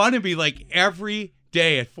make fun of me like every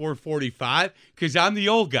day at 4:45 because I'm the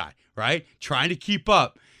old guy, right? Trying to keep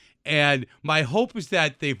up. And my hope is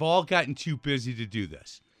that they've all gotten too busy to do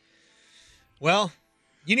this. Well,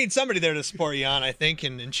 you need somebody there to support you on, I think,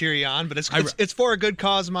 and cheer you on. But it's for a good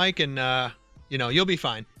cause, Mike, and you'll be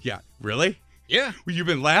fine. Yeah, really? Yeah. Well, you've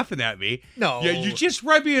been laughing at me. No. Yeah, you just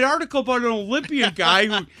read me an article about an Olympian guy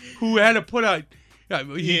who had to put a.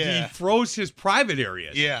 He froze his private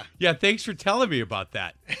areas. Yeah. Yeah, thanks for telling me about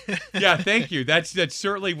that. Yeah, thank you. That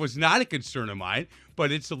certainly was not a concern of mine, but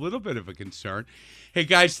it's a little bit of a concern. Hey,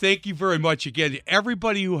 guys, thank you very much again.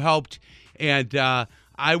 Everybody who helped, and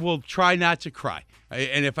I will try not to cry.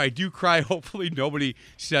 And if I do cry, hopefully nobody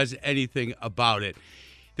says anything about it.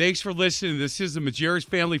 Thanks for listening. This is the Majerus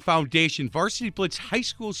Family Foundation Varsity Blitz High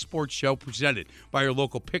School Sports Show presented by your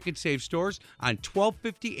local Pick and Save stores on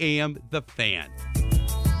 1250 AM The Fan.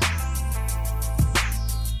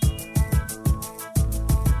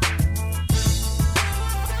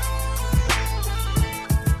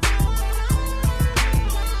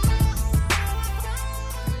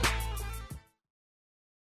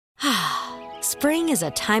 Spring is a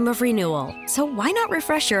time of renewal, so why not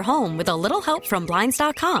refresh your home with a little help from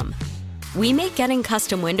Blinds.com? We make getting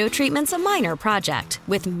custom window treatments a minor project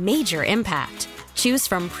with major impact. Choose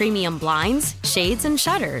from premium blinds, shades, and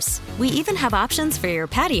shutters. We even have options for your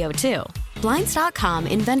patio, too. Blinds.com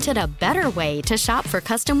invented a better way to shop for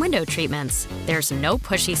custom window treatments. There's no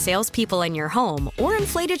pushy salespeople in your home or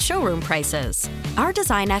inflated showroom prices. Our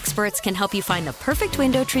design experts can help you find the perfect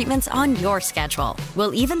window treatments on your schedule.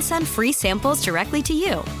 We'll even send free samples directly to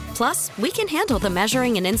you. Plus, we can handle the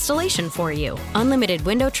measuring and installation for you. Unlimited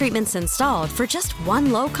window treatments installed for just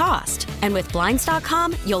one low cost. And with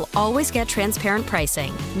Blinds.com, you'll always get transparent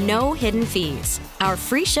pricing. No hidden fees. Our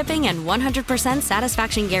free shipping and 100%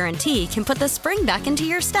 satisfaction guarantee can put the spring back into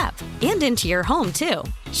your step and into your home, too.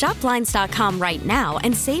 Shop Blinds.com right now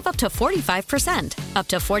and save up to 45%. Up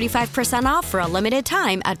to 45% off for a limited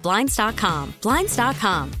time at Blinds.com.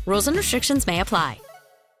 Blinds.com. Rules and restrictions may apply.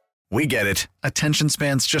 We get it. Attention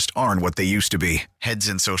spans just aren't what they used to be. Heads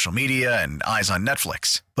in social media and eyes on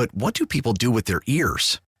Netflix. But what do people do with their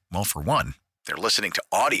ears? Well, for one, they're listening to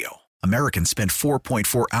audio. Americans spend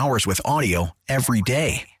 4.4 hours with audio every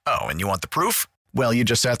day. Oh, and you want the proof? Well, you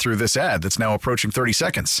just sat through this ad that's now approaching 30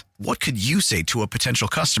 seconds. What could you say to a potential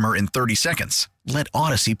customer in 30 seconds? Let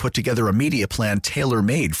Odyssey put together a media plan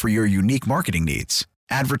tailor-made for your unique marketing needs.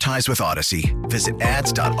 Advertise with Odyssey. Visit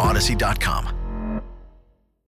ads.odyssey.com.